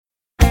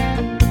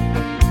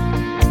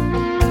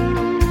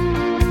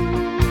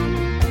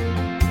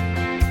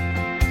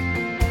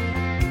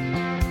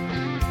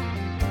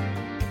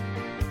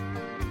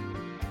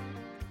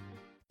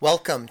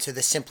Welcome to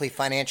the Simply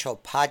Financial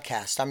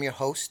podcast. I'm your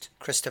host,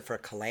 Christopher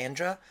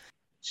Calandra.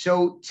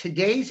 So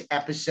today's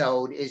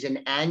episode is an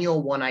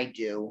annual one I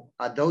do.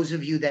 Those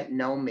of you that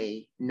know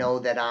me know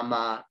that I'm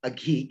a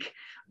geek.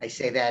 I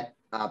say that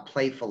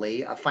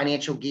playfully, a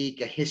financial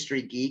geek, a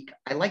history geek.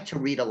 I like to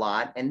read a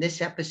lot. And this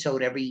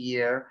episode every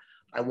year,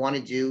 I want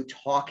to do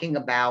talking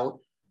about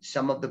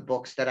some of the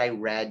books that I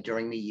read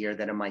during the year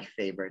that are my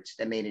favorites,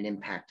 that made an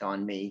impact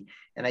on me.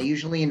 And I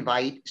usually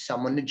invite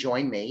someone to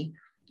join me.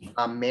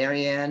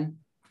 Marianne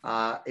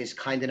is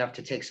kind enough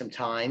to take some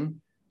time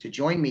to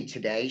join me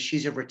today.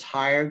 She's a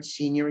retired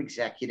senior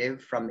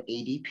executive from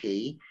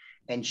ADP,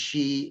 and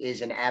she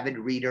is an avid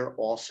reader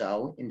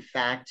also. In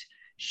fact,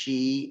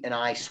 she and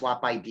I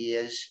swap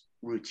ideas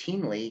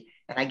routinely,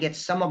 and I get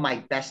some of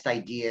my best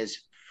ideas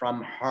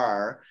from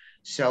her.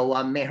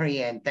 So,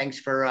 Marianne, thanks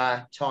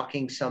for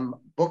talking some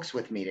books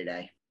with me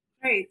today.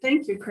 Great.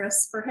 Thank you,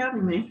 Chris, for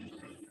having me.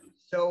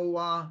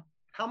 So,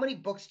 how many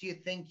books do you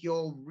think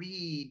you'll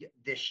read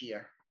this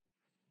year?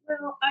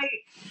 Well,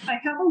 I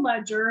have a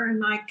ledger,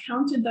 and I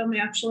counted them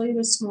actually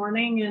this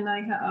morning, and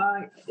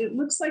it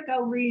looks like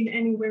I'll read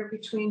anywhere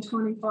between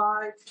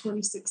 25,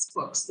 26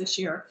 books this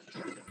year.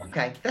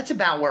 Okay, that's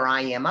about where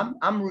I am.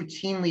 I'm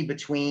routinely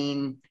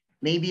between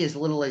maybe as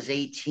little as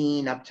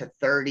 18 up to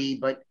 30,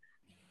 but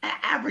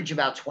average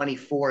about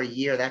 24 a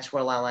year. That's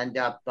where I'll end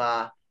up.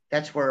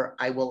 That's where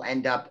I will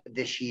end up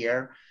this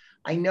year.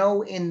 I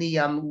know in the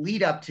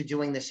lead up to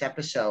doing this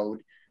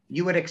episode,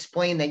 you would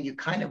explain that you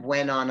kind of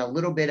went on a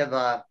little bit of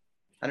a,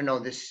 I don't know,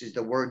 this is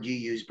the word you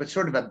use, but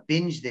sort of a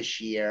binge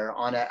this year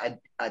on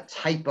a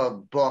type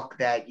of book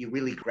that you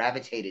really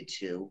gravitated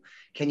to.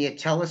 Can you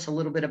tell us a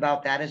little bit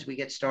about that as we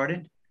get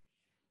started?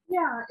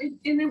 Yeah,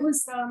 and it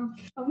was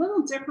a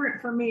little different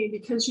for me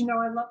because,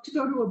 I love to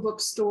go to a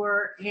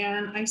bookstore,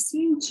 and I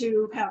seem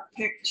to have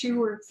picked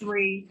two or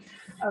three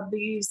of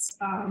these,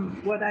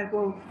 what I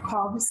will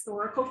call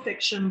historical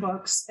fiction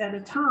books at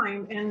a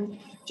time, and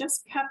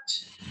just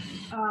kept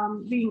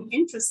being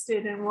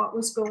interested in what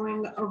was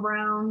going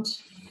around,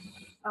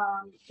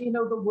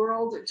 the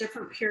world at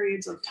different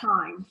periods of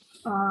time.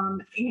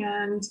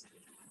 And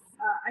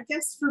I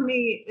guess for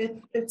me,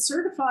 it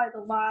certified a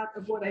lot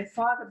of what I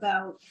thought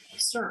about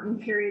certain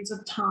periods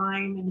of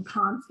time and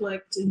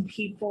conflict and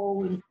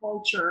people and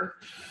culture.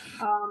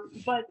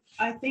 But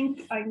I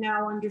think I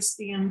now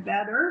understand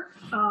better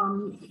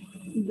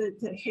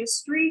the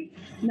history,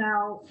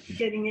 now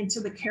getting into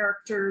the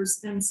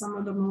characters and some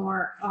of the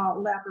more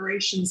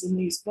elaborations in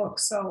these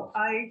books. So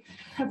I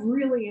have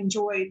really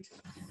enjoyed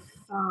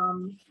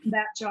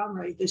that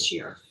genre this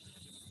year.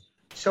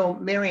 So,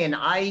 Marian,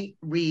 I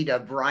read a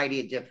variety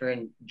of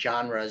different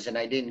genres, and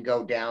I didn't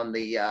go down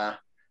the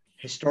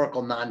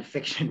historical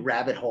nonfiction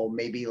rabbit hole,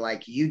 maybe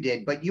like you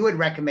did, but you had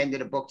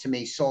recommended a book to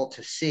me, Soul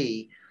to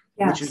Sea,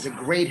 Yes. which is a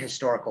great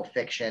historical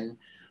fiction.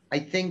 I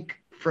think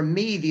for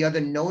me, the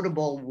other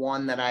notable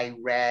one that I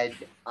read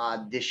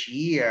this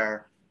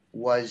year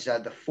was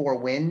The Four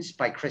Winds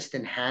by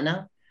Kristen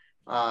Hanna,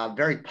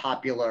 very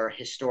popular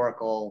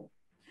historical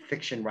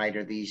fiction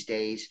writer these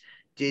days.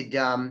 Did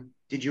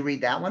you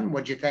read that one?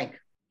 What'd you think?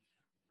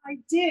 I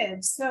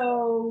did.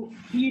 So,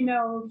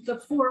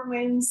 The Four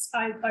Winds,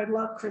 I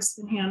love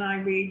Kristen Hanna. I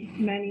read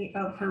many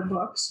of her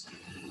books.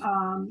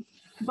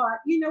 But,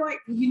 I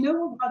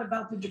know a lot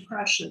about the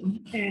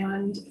Depression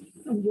and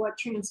what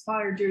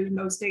transpired during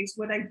those days.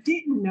 What I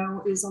didn't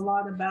know is a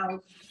lot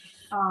about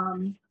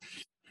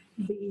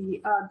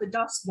the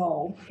Dust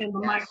Bowl and the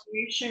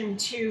migration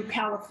to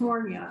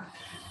California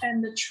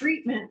and the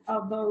treatment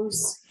of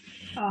those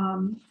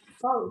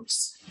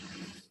folks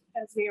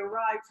as they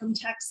arrived from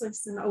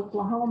Texas and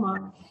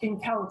Oklahoma in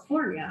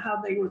California.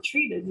 How they were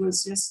treated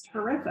was just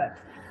horrific.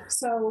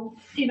 So,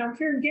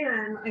 here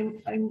again,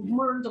 I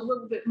learned a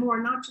little bit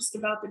more, not just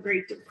about the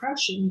Great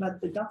Depression, but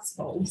the Dust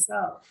Bowl.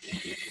 So,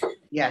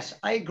 yes,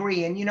 I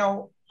agree. And,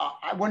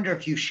 I wonder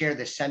if you share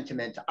this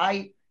sentiment.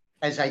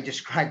 As I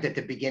described at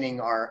the beginning,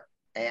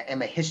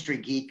 am a history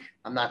geek.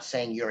 I'm not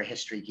saying you're a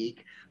history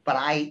geek, but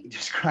I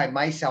describe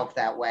myself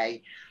that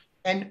way.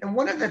 And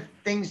one of the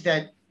things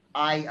that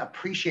I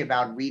appreciate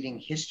about reading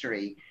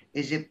history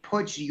is it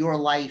puts your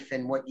life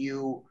and what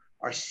you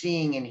are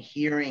seeing and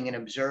hearing and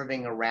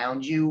observing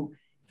around you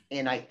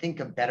in, I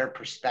think, a better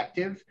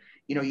perspective.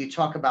 You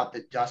talk about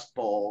the Dust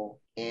Bowl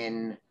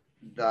in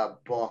the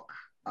book,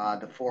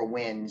 The Four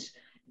Winds,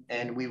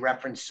 and we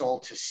reference Soul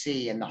to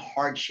Sea and the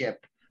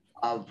hardship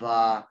of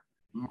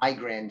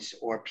migrants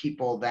or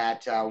people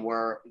that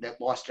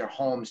lost their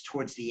homes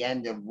towards the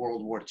end of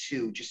World War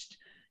II, just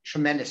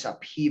tremendous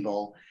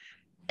upheaval.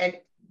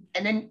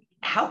 And then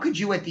how could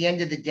you, at the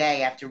end of the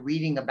day, after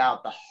reading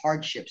about the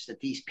hardships that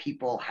these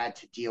people had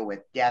to deal with,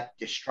 death,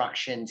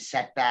 destruction,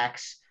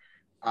 setbacks,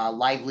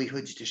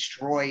 livelihoods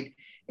destroyed,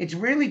 it's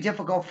really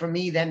difficult for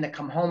me then to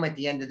come home at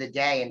the end of the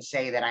day and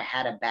say that I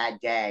had a bad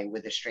day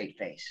with a straight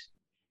face.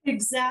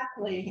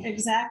 Exactly.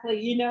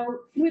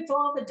 With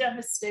all the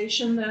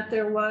devastation that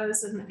there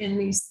was in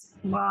these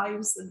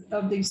lives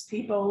of these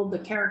people, the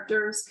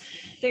characters,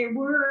 they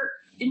were,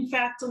 in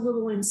fact, a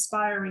little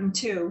inspiring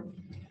too.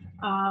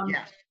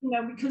 Yes.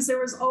 Because there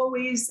was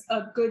always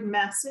a good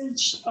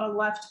message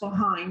left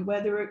behind,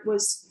 whether it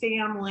was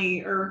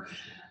family or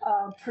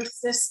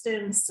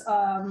persistence,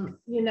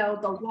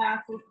 the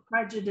lack of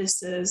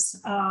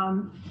prejudices,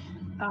 the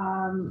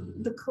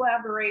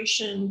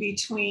collaboration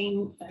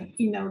between,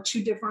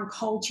 two different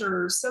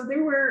cultures. So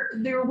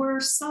there were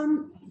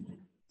some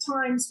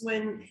times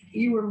when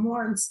you were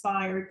more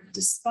inspired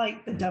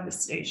despite the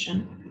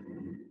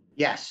devastation.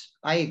 Yes,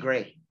 I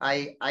agree.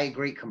 I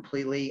agree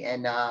completely.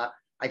 And I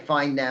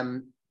find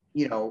them,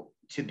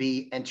 to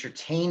be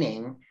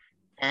entertaining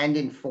and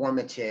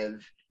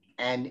informative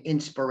and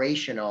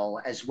inspirational,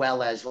 as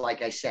well as,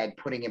 like I said,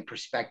 putting in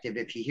perspective.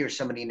 If you hear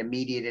somebody in the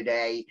media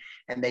today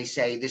and they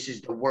say this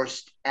is the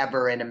worst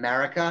ever in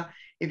America,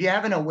 if you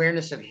have an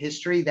awareness of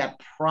history,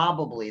 that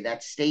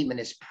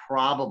statement is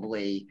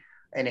probably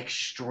an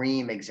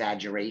extreme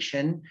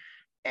exaggeration.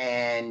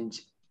 And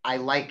I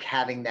like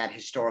having that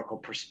historical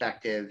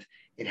perspective.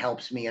 It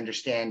helps me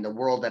understand the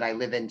world that I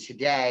live in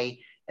today,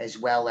 as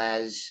well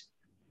as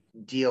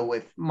deal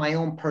with my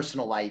own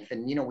personal life.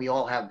 And, we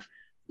all have,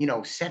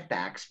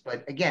 setbacks.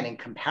 But again, in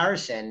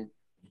comparison,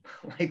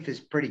 life is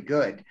pretty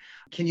good.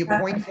 Can you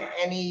point to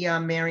any,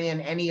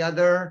 Marian, any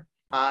other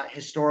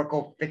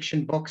historical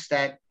fiction books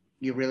that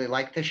you really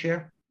like this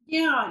year?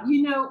 Yeah,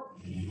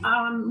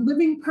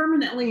 living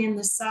permanently in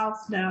the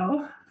South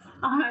now,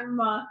 I'm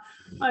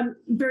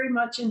very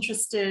much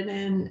interested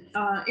in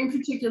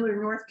particular,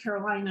 North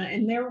Carolina,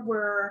 and there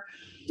were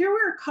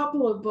a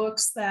couple of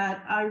books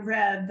that I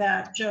read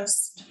that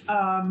just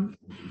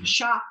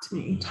shocked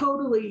me,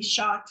 totally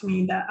shocked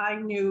me, that I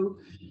knew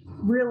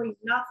really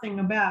nothing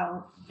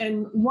about.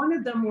 And one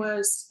of them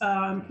was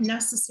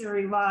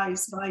Necessary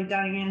Lies by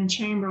Diane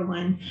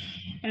Chamberlain.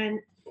 And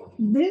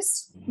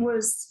this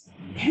was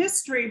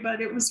history,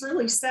 but it was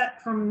really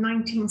set from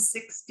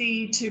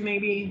 1960 to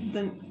maybe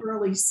the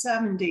early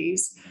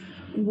 70s,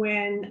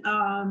 when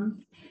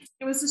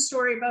it was a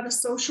story about a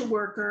social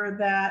worker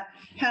that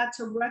had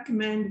to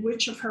recommend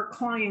which of her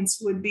clients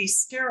would be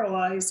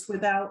sterilized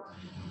without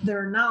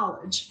their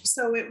knowledge.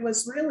 So it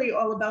was really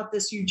all about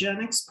this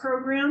eugenics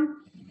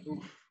program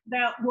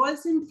that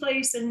was in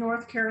place in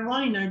North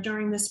Carolina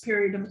during this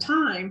period of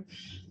time.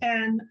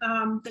 And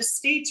the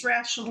state's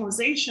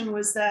rationalization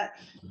was that,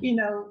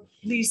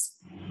 these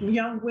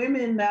young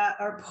women that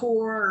are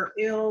poor or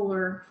ill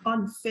or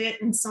unfit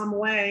in some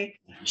way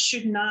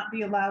should not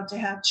be allowed to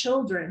have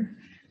children.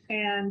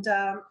 And,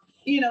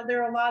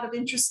 there are a lot of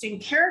interesting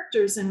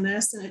characters in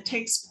this, and it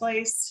takes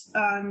place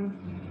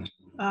on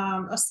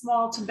a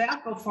small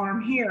tobacco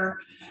farm here.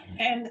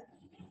 And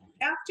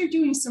after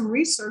doing some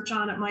research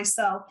on it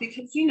myself,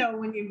 because,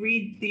 when you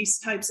read these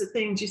types of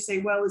things, you say,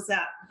 well, is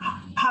that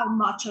how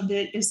much of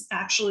it is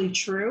actually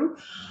true?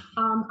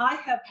 I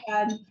have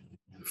had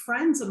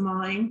friends of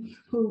mine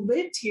who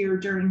lived here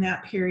during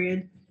that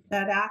period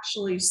that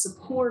actually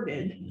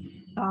supported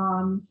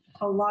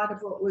a lot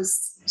of what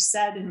was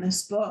said in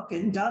this book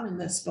and done in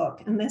this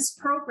book. And this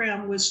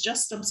program was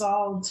just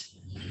absolved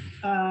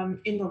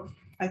in the,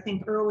 I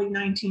think, early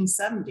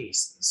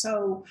 1970s.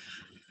 So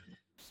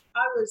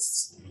I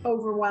was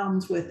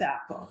overwhelmed with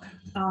that book.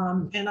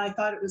 And I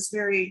thought it was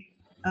very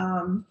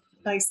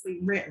nicely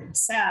written.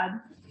 Sad,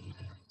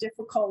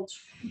 difficult.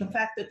 The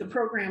fact that the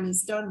program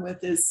is done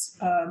with is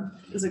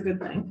a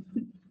good thing.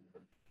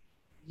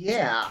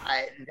 Yeah,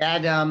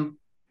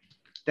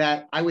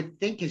 that I would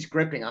think is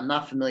gripping. I'm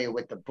not familiar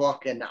with the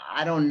book, and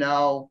I don't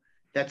know.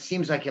 That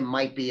seems like it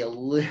might be a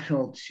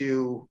little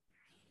too,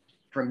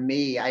 for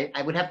me.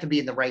 I would have to be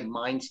in the right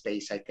mind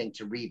space, I think,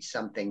 to read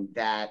something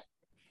that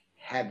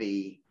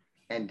heavy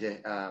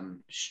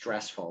and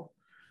stressful.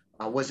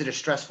 Was it a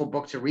stressful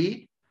book to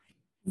read?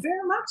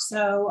 Very much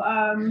so.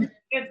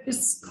 It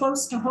is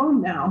close to home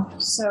now.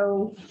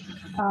 So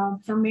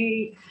for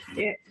me,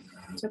 it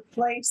took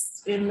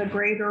place in the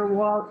greater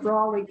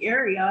Raleigh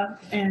area.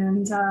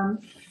 And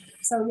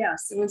so,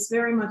 yes, it was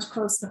very much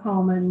close to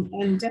home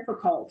and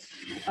difficult.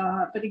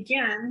 But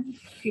again,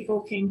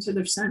 people came to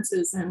their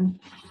senses and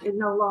it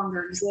no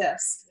longer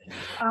exists.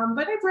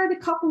 But I've read a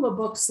couple of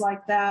books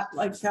like that,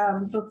 like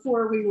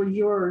Before We Were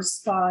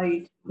Yours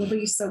by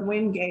Lisa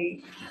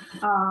Wingate.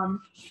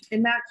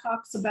 And that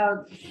talks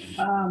about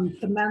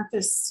the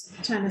Memphis,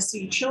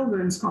 Tennessee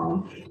Children's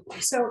Home.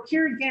 So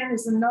here again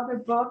is another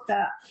book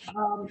that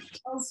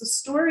tells the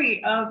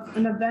story of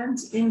an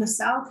event in the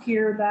South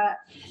here that,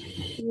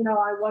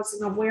 I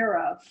wasn't aware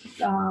of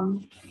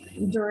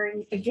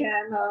during,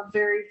 again, a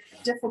very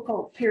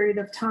difficult period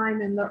of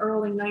time in the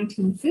early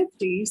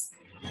 1950s.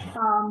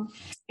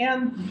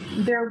 And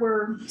there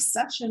were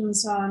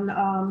sessions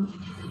on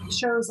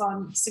shows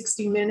on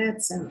 60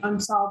 Minutes and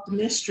Unsolved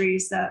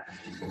Mysteries that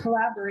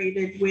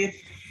collaborated with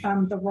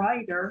the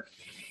writer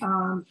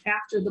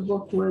after the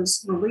book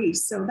was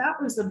released. So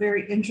that was a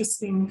very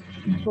interesting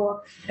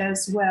book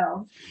as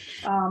well.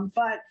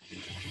 But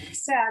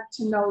sad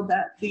to know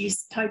that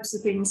these types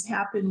of things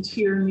happened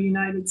here in the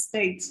United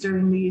States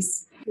during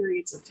these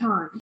periods of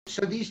time.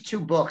 So these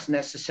two books,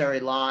 Necessary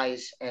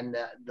Lies and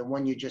the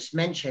one you just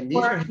mentioned, these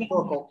are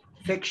historical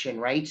fiction,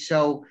 right?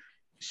 So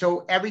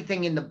So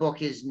everything in the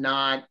book is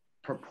not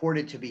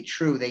purported to be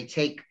true. They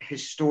take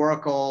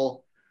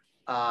historical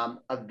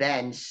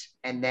events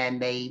and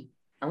then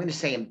I'm going to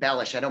say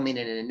embellish. I don't mean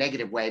it in a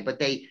negative way, but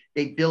they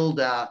build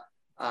a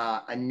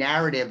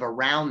narrative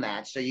around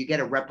that. So you get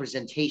a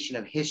representation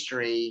of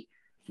history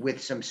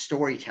with some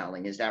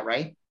storytelling. Is that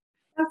right?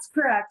 That's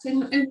correct.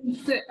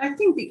 I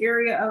think the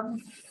area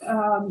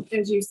of,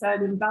 as you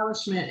said,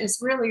 embellishment is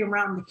really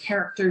around the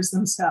characters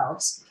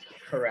themselves.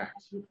 Correct.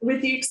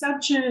 With the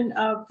exception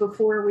of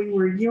Before We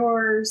Were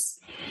Yours,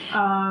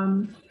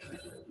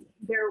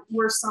 there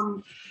were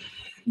some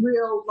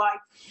real life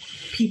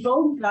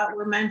people that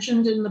were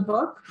mentioned in the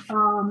book.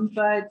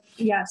 But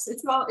yes,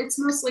 it's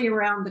mostly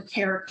around the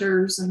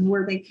characters and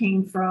where they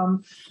came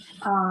from.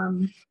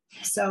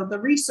 So the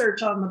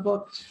research on the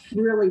book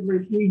really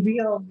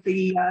revealed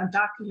the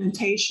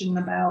documentation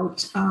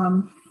about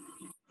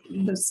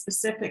the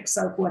specifics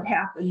of what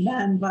happened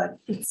then, but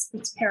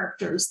it's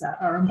characters that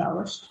are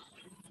embellished.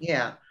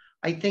 Yeah,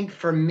 I think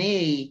for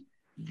me,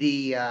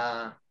 the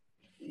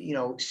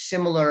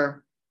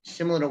similar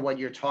to what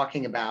you're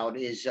talking about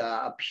is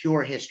a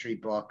pure history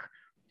book.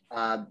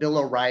 Bill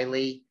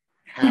O'Reilly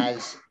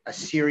has a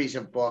series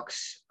of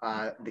books,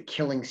 the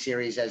Killing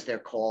series, as they're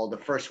called. The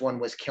first one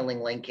was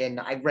Killing Lincoln.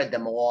 I've read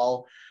them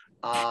all.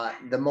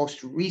 The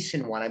most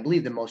recent one, I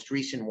believe the most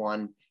recent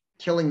one,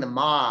 Killing the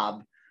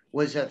Mob,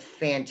 was a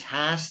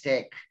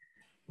fantastic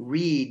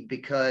read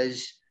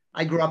because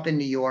I grew up in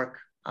New York.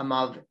 I'm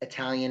of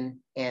Italian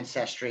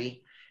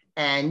ancestry.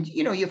 And,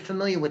 you're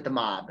familiar with the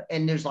mob,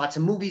 and there's lots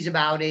of movies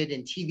about it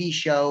and TV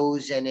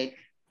shows, and it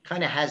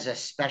kind of has a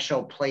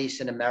special place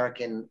in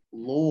American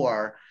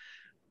lore.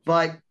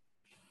 But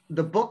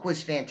the book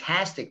was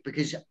fantastic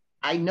because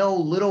I know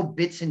little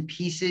bits and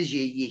pieces.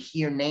 You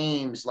hear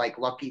names like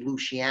Lucky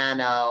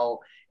Luciano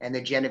and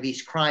the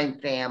Genovese crime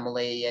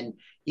family, and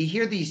you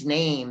hear these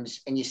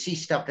names and you see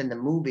stuff in the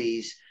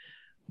movies.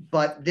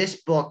 But this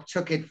book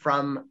took it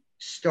from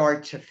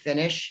start to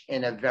finish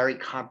in a very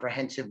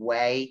comprehensive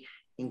way,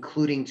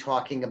 including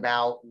talking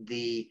about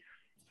the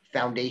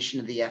foundation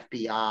of the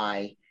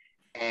FBI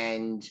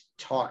and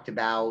talked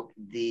about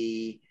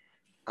the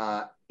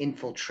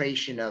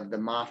infiltration of the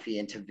mafia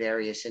into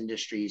various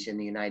industries in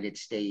the United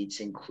States,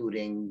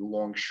 including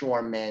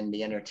longshoremen,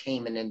 the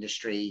entertainment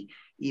industry,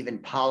 even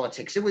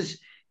politics. It was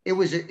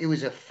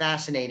a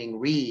fascinating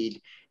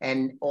read,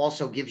 and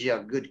also gives you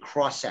a good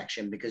cross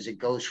section because it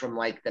goes from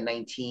like the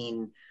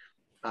 1920s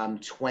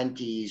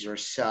or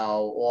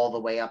so all the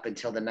way up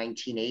until the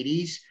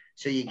 1980s.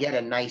 So you get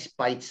a nice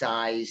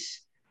bite-sized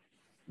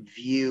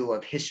view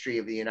of history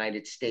of the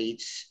United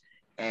States.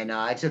 And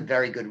it's a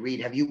very good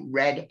read. Have you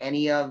read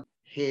any of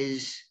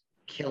his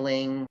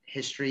Killing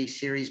history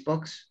series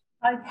books?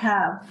 I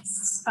have.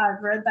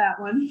 I've read that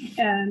one.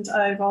 And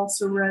I've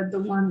also read the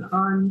one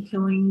on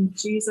Killing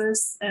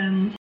Jesus.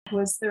 And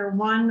was there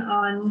one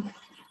on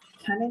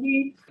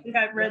Kennedy? I think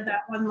I read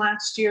that one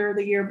last year or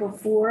the year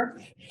before.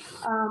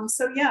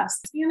 So yes,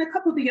 and a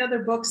couple of the other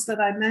books that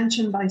I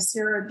mentioned by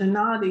Sarah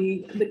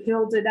Donati, The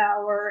Gilded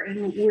Hour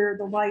and Where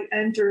the Light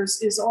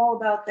Enters, is all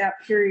about that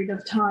period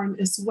of time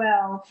as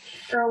well.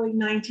 Early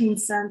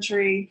 19th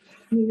century,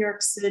 New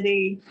York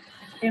City,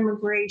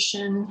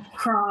 immigration,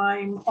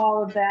 crime,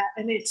 all of that.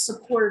 And it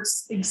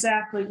supports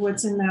exactly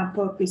what's in that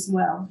book as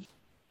well.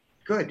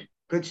 Good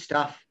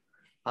stuff.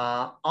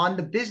 On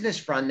the business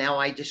front, now,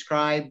 I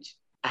described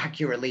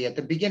accurately at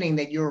the beginning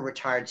that you're a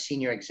retired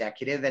senior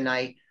executive. And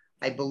I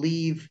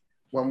believe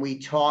when we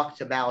talked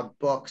about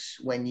books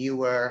when you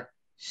were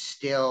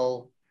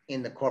still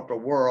in the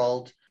corporate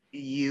world,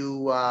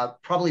 you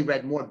probably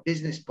read more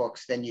business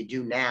books than you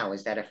do now.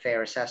 Is that a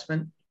fair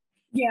assessment?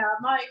 Yeah,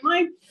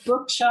 my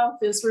bookshelf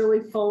is really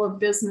full of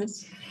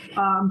business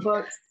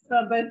books.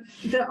 But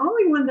the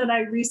only one that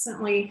I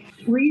recently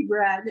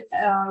reread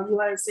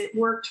was It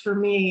Worked for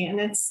Me, and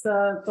it's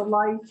the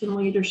Life and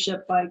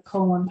Leadership by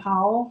Colin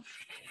Powell.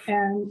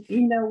 And,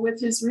 with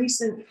his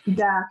recent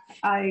death,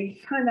 I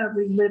kind of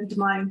relived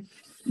my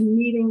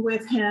meeting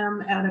with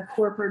him at a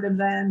corporate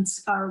event,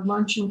 our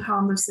luncheon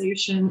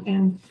conversation,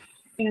 and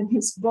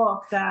his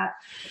book that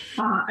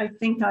I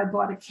think I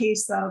bought a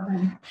case of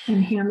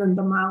and handed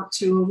them out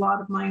to a lot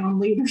of my own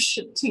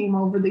leadership team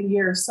over the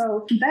years.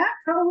 So that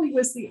probably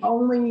was the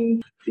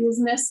only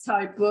business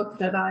type book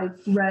that I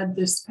read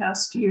this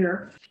past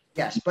year.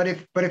 Yes, but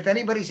if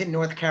anybody's in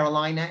North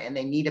Carolina and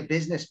they need a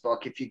business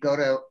book, if you go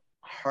to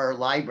her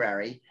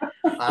library,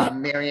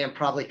 Marianne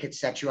probably could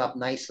set you up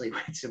nicely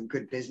with some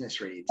good business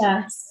reads.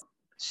 Yes.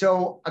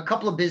 So a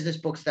couple of business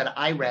books that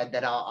I read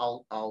that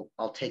I'll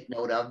take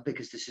note of,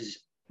 because this is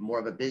more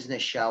of a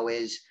business show,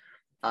 is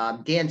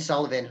Dan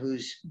Sullivan,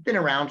 who's been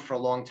around for a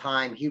long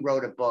time. He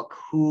wrote a book,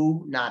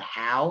 Who, Not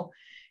How.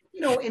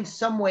 In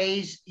some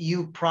ways,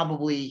 you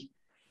probably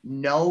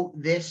know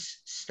this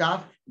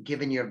stuff,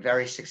 given your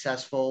very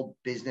successful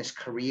business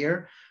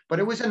career, but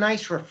it was a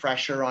nice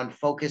refresher on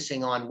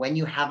focusing on when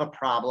you have a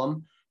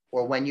problem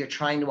or when you're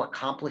trying to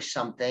accomplish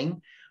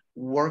something,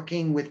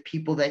 working with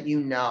people that you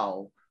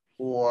know,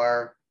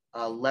 or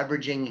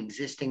leveraging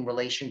existing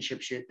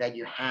relationships that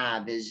you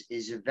have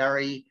is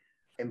very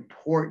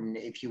important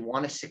if you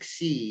want to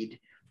succeed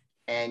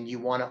and you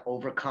want to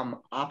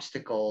overcome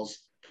obstacles.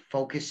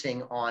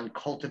 Focusing on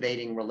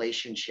cultivating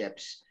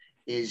relationships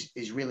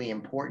is really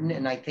important.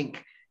 And I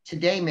think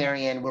today,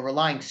 Marianne, we're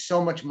relying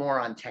so much more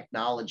on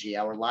technology.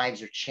 Our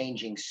lives are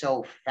changing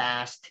so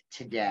fast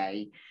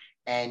today.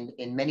 And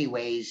in many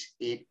ways,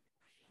 it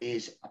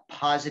is a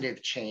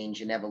positive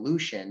change and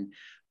evolution.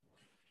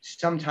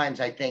 Sometimes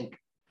I think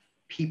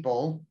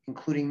people,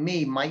 including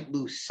me, might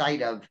lose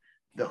sight of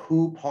the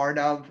who part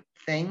of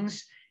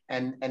things.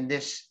 And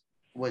this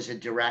was a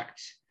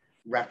direct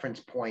reference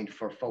point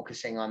for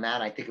focusing on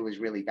that. I think it was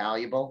really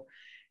valuable.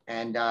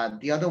 And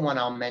the other one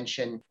I'll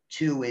mention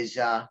too is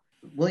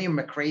William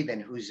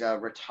McRaven, who's a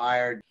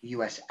retired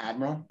US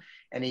Admiral,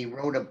 and he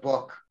wrote a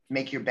book,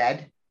 Make Your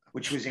Bed,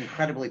 which was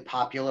incredibly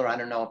popular. I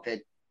don't know if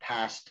it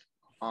passed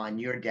on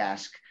your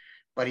desk,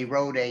 but he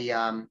wrote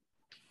a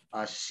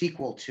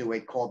sequel to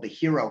it called The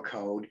Hero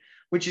Code,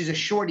 which is a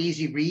short,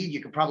 easy read.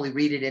 You could probably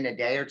read it in a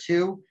day or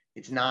two.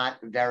 It's not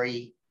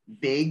very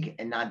big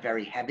and not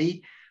very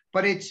heavy,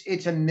 but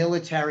it's a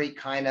military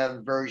kind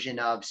of version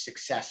of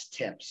success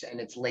tips, and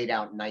it's laid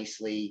out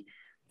nicely.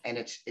 And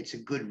it's a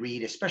good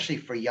read, especially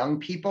for young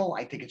people.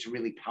 I think it's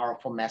really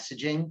powerful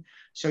messaging.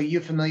 So you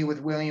familiar with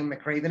William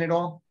McRaven at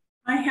all?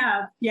 I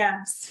have,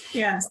 yes.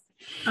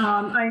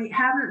 I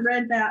haven't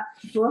read that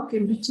book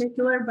in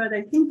particular, but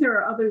I think there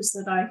are others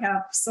that I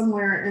have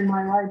somewhere in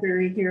my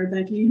library here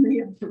that you may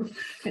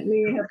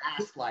have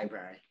Vast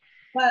library.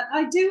 But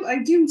I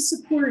do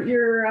support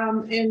your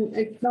and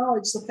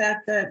acknowledge the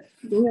fact that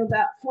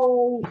that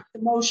whole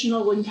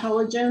emotional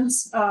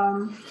intelligence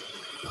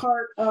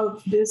part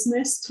of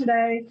business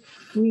today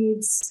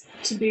needs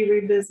to be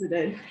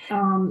revisited.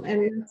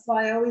 And that's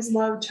why I always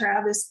love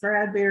Travis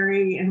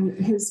Bradberry and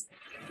his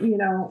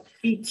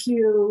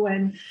EQ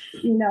and,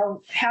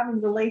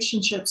 having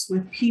relationships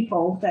with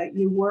people that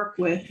you work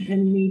with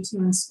and need to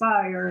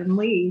inspire and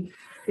lead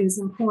is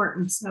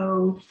important.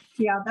 So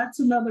yeah,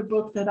 that's another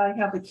book that I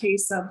have a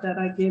case of that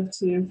I give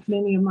to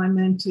many of my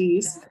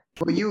mentees.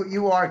 Well,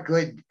 you are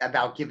good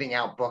about giving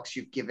out books.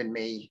 You've given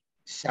me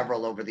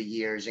several over the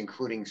years,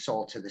 including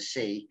Salt to the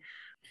Sea.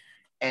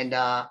 And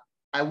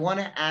I want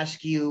to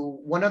ask you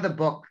one other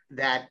book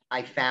that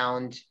I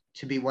found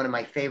to be one of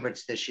my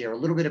favorites this year, a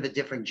little bit of a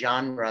different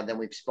genre than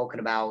we've spoken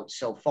about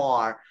so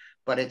far,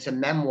 but it's a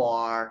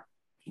memoir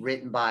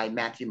written by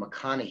Matthew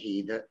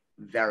McConaughey, the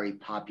very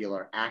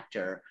popular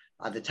actor.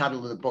 The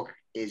title of the book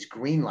is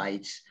Green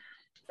Lights.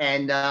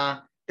 And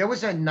there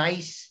was a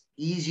nice,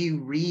 easy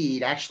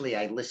read. Actually,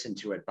 I listened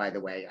to it, by the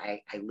way.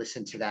 I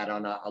listened to that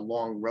on a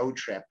long road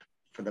trip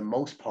for the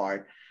most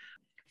part.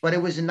 But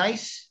it was a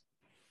nice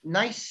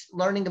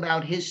learning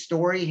about his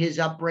story, his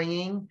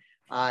upbringing,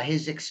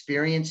 his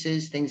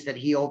experiences, things that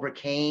he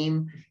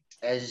overcame,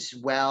 as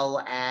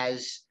well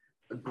as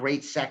a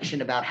great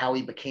section about how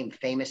he became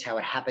famous, how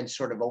it happened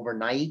sort of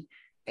overnight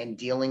and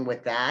dealing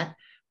with that.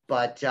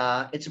 But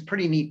it's a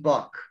pretty neat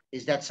book.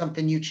 Is that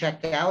something you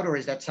checked out, or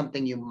is that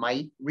something you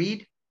might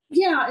read?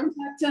 Yeah, in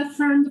fact, a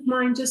friend of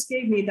mine just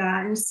gave me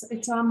that.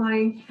 It's on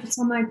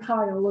my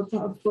pile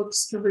of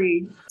books to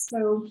read.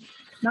 So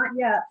not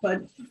yet,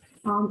 but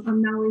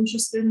I'm now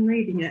interested in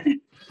reading it.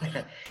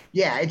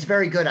 Yeah, it's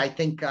very good. I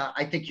think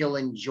you'll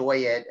enjoy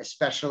it,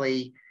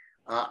 especially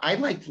I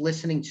liked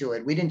listening to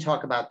it. We didn't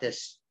talk about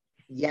this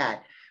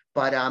yet,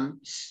 but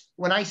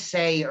when I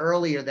say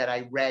earlier that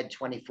I read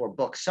 24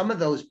 books, some of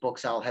those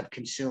books I'll have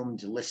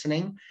consumed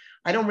listening.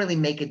 I don't really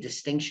make a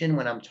distinction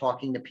when I'm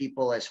talking to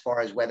people as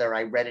far as whether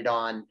I read it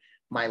on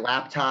my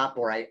laptop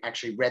or I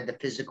actually read the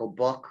physical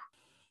book,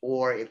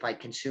 or if I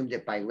consumed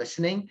it by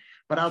listening.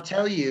 But I'll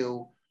tell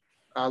you,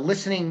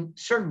 listening,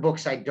 certain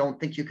books I don't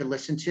think you could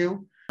listen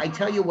to. I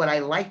tell you what I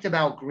liked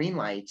about Green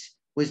Lights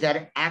was that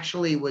it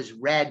actually was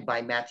read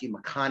by Matthew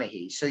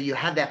McConaughey. So you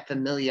have that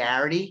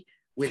familiarity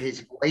with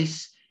his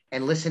voice,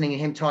 and listening to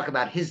him talk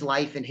about his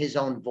life in his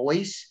own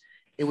voice.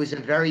 It was a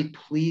very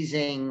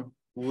pleasing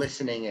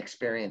listening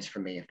experience for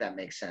me, if that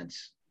makes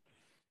sense.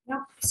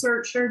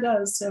 Yep, sure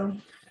does. So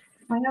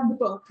I have the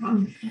book.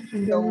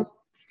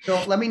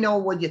 So let me know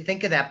what you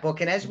think of that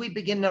book. And as we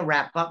begin to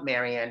wrap up,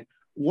 Marianne,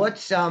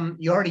 what's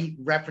you already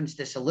referenced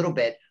this a little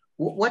bit.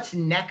 What's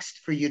next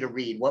for you to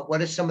read?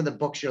 What are some of the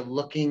books you're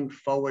looking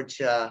forward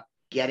to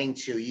getting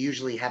to? You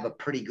usually have a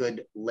pretty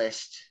good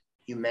list.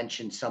 You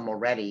mentioned some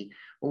already.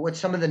 Well, what's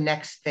some of the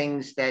next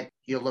things that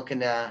you're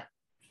looking to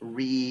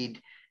read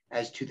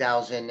as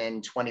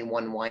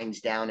 2021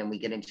 winds down and we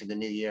get into the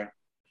new year?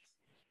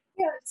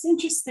 Yeah, it's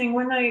interesting.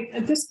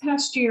 This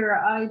past year,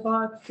 I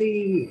bought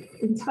the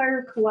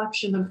entire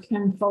collection of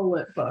Ken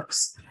Follett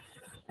books,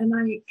 and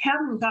I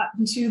haven't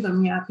gotten to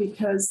them yet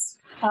because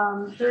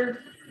they're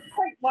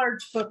quite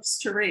large books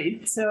to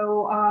read.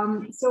 So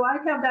so I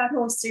have that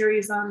whole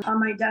series on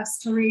my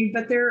desk to read,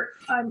 but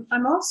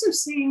I'm also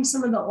seeing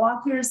some of the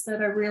authors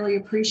that I really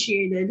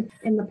appreciated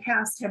in the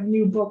past have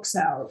new books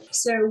out.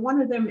 So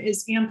one of them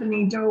is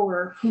Anthony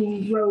Doerr,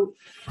 who wrote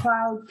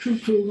Cloud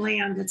Cuckoo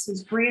Land. It's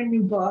his brand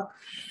new book,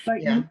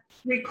 but you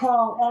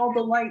recall All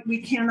the Light We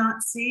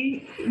Cannot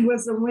See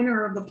was the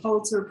winner of the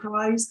Pulitzer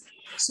Prize.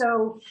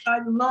 So I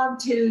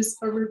loved his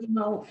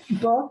original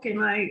book, and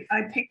I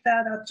picked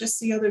that up just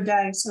the other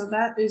day. So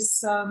that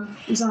is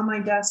on my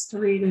desk to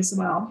read as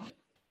well.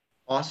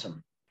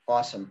 Awesome.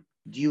 Awesome.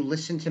 Do you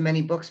listen to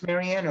many books,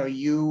 Marianne, or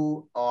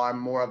you are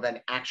more of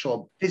an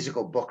actual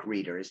physical book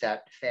reader? Is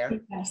that fair?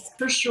 Yes,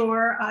 for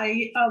sure.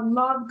 I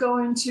love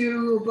going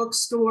to a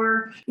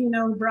bookstore,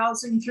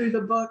 browsing through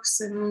the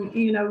books and,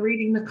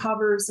 reading the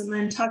covers and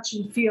then touch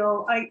and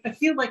feel. I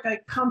feel like I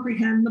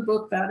comprehend the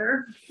book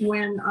better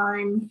when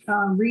I'm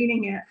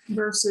reading it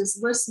versus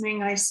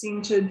listening. I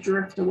seem to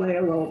drift away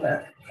a little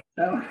bit.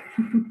 So.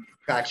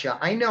 Gotcha.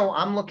 I know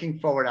I'm looking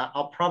forward.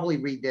 I'll probably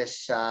read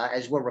this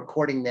as we're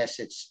recording this.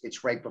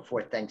 It's right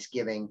before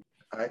Thanksgiving.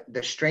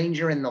 The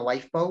Stranger in the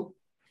Lifeboat,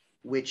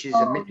 which is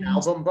a Mitch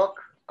Albom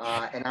book.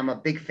 And I'm a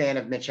big fan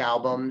of Mitch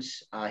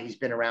Albom's. He's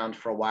been around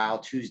for a while.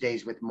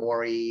 Tuesdays with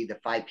Morrie, The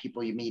 5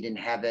 People You Meet in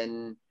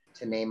Heaven,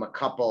 to name a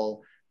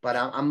couple. But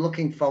I'm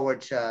looking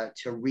forward to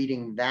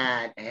reading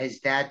that. Has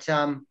that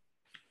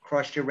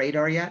crossed your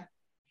radar yet?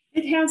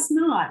 It has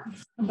not,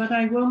 but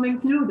I will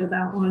make note of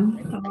that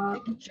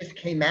one. It just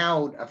came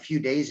out a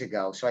few days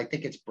ago, so I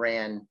think it's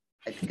brand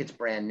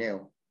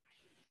new.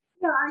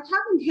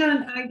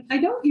 Yeah, I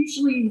don't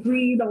usually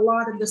read a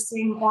lot of the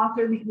same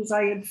author because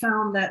I had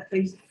found that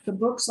the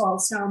books all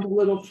sound a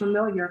little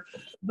familiar.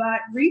 But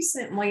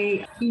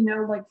recently,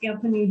 like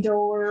Anthony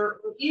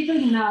Doerr,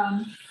 even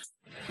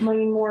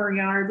Lane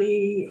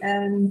Moriarty,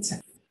 and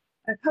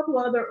a couple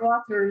other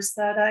authors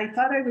that I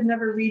thought I would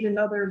never read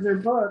another of their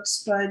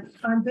books, but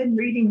I've been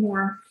reading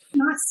more,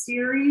 not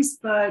series,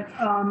 but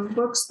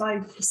books by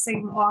the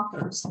same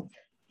authors.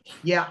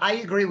 Yeah, I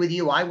agree with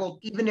you. I will,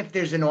 even if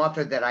there's an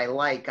author that I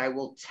like, I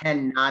will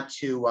tend not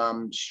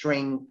to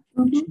string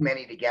too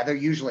many together,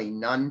 usually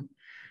none,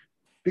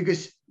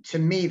 because to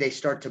me, they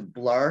start to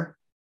blur.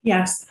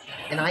 Yes.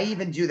 And I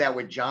even do that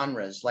with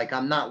genres. Like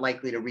I'm not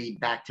likely to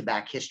read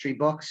back-to-back history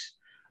books.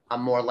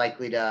 I'm more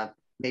likely to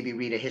maybe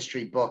read a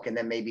history book and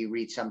then maybe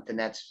read something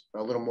that's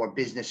a little more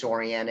business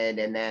oriented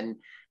and then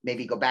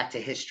maybe go back to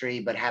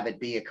history, but have it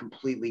be a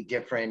completely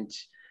different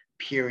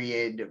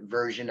period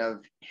version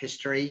of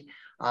history.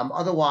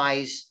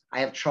 Otherwise, I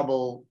have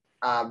trouble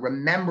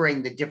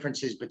remembering the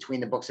differences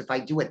between the books. If I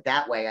do it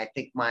that way, I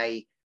think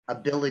my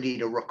ability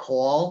to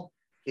recall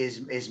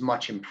is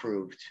much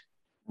improved.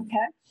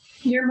 Okay.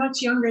 You're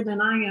much younger than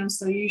I am,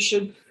 so you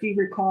should be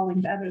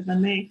recalling better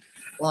than me.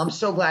 Well, I'm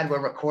so glad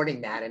we're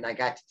recording that, and I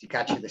got you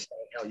to say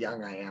how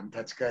young I am.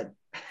 That's good.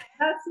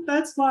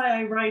 That's why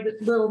I write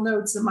little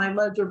notes in my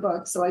ledger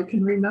book so I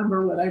can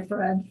remember what I've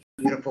read.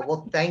 Beautiful.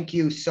 Well, thank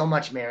you so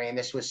much, Marianne.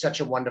 This was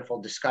such a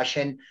wonderful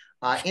discussion.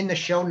 In the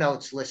show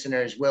notes,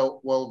 listeners,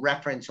 we'll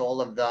reference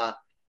all of the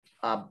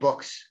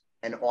books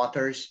and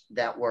authors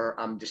that were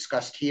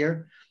discussed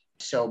here.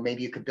 So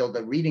maybe you could build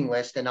a reading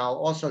list. And I'll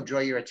also draw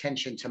your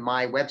attention to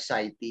my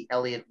website, the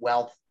Elliott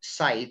Wealth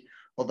site,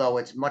 although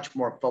it's much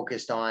more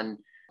focused on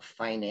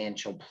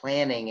financial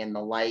planning and the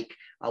like.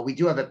 We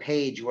do have a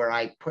page where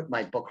I put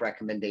my book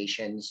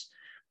recommendations.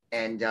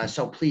 And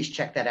so please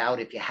check that out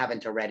if you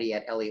haven't already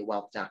at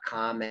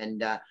elliottwealth.com.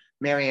 And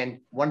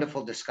Marianne,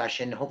 wonderful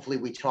discussion. Hopefully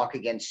we talk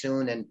again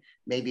soon, and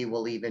maybe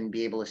we'll even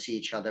be able to see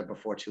each other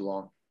before too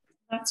long.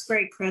 That's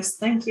great, Chris.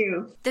 Thank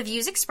you. The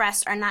views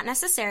expressed are not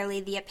necessarily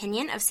the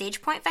opinion of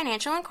SagePoint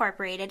Financial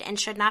Incorporated and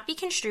should not be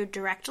construed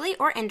directly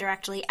or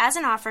indirectly as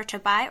an offer to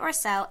buy or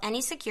sell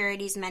any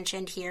securities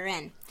mentioned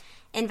herein.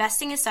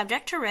 Investing is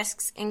subject to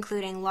risks,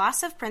 including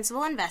loss of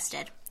principal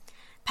invested.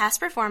 Past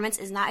performance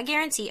is not a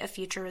guarantee of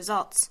future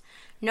results.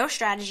 No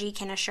strategy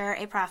can assure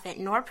a profit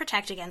nor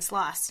protect against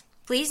loss.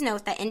 Please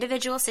note that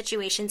individual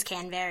situations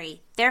can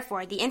vary.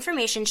 Therefore, the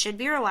information should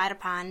be relied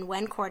upon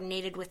when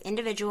coordinated with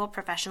individual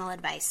professional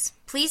advice.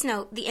 Please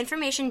note, the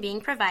information being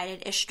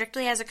provided is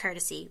strictly as a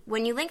courtesy.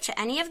 When you link to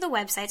any of the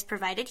websites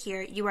provided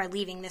here, you are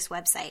leaving this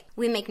website.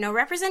 We make no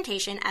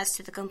representation as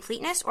to the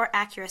completeness or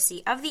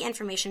accuracy of the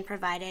information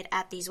provided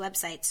at these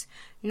websites,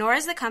 nor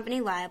is the company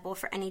liable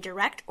for any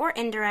direct or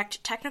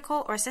indirect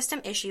technical or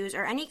system issues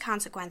or any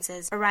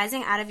consequences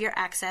arising out of your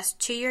access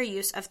to your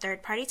use of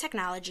third-party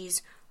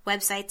technologies,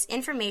 websites,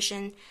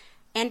 information,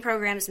 and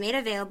programs made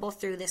available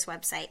through this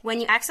website. When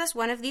you access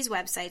one of these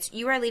websites,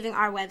 you are leaving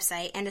our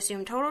website and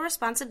assume total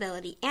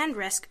responsibility and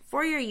risk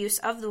for your use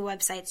of the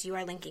websites you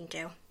are linking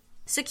to.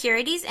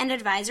 Securities and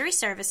advisory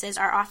services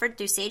are offered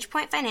through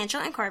SagePoint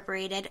Financial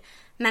Incorporated,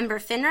 member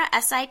FINRA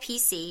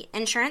SIPC.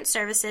 Insurance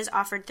services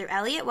offered through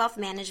Elliott Wealth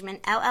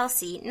Management,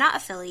 LLC, not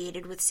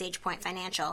affiliated with SagePoint Financial.